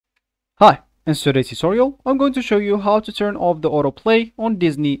In today's tutorial, I'm going to show you how to turn off the autoplay on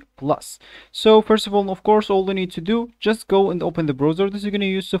Disney Plus. So first of all, all you need to do, just go and open the browser that you're going to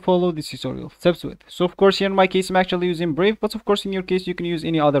use to follow this tutorial steps with. So of course, here in my case, I'm actually using Brave, but of course, in your case, you can use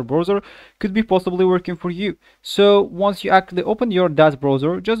any other browser, could be possibly working for you. So once you actually open that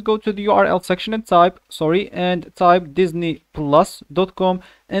browser, just go to the URL section and type disneyplus.com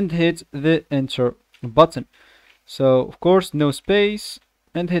and hit the enter button. So of course, no space,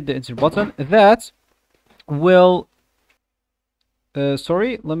 and hit the enter button. That will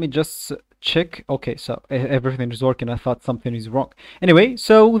sorry, let me just check. Okay, so everything is working. I thought something is wrong. Anyway,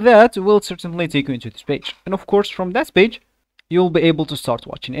 so that will certainly take you into this page, and of course from that page you'll be able to start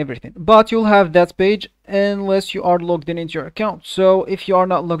watching everything, but you'll have that page unless you are logged in into your account. So if you are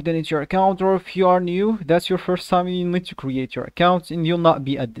not logged in into your account, or if you are new, that's your first time, you need to create your account and you'll not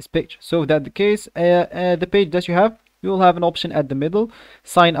be at this page. So if that's the case, the page that you have, you will have an option at the middle,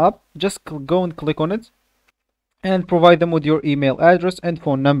 sign up. Just go and click on it and provide them with your email address and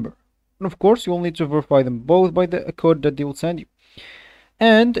phone number, and of course you will need to verify them both by the code that they will send you.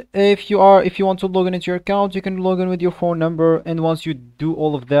 And if you want to log in into your account, you can log in with your phone number, and once you do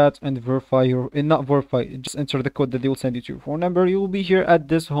all of that and verify not verify, just enter the code that they will send you to your phone number, you will be here at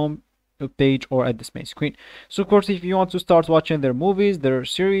this home page or at this main screen. So of course, if you want to start watching their movies, their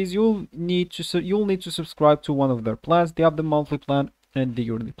series, you'll need to subscribe to one of their plans. They have the monthly plan and the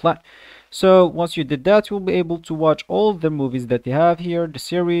yearly plan. So once you did that, you'll be able to watch all the movies that they have here, the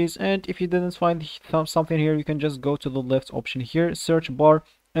series. And if you didn't find something here, you can just go to the left option here, search bar,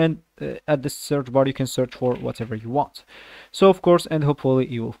 and at this search bar you can search for whatever you want. So of course, and hopefully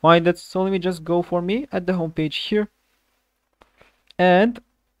you will find it. So let me just go for me at the home page here, and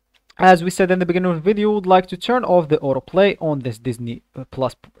as we said in the beginning of the video, we would like to turn off the autoplay on this Disney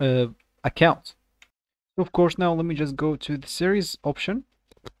Plus account. So of course, now let me just go to the series option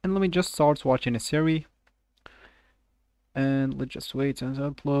and let me just start watching a series. And let's just wait until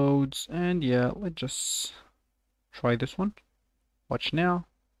it uploads. And yeah, let's just try this one. Watch now.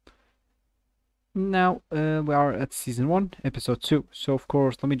 Now we are at season 1, episode 2. So of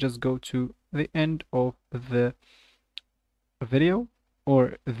course, let me just go to the end of the video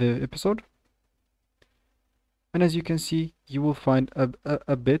or the episode, and as you can see, you will find a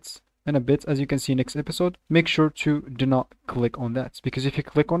bit as you can see next episode. Make sure to do not click on that, because if you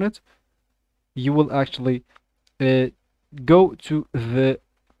click on it, you will actually go to the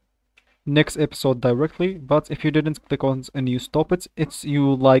next episode directly. But if you didn't click on and you stop it,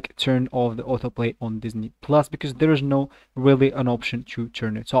 you like turn off the autoplay on Disney Plus, because there is no really an option to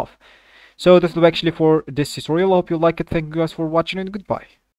turn it off. So this is actually for this tutorial. I hope you like it. Thank you guys for watching, and goodbye.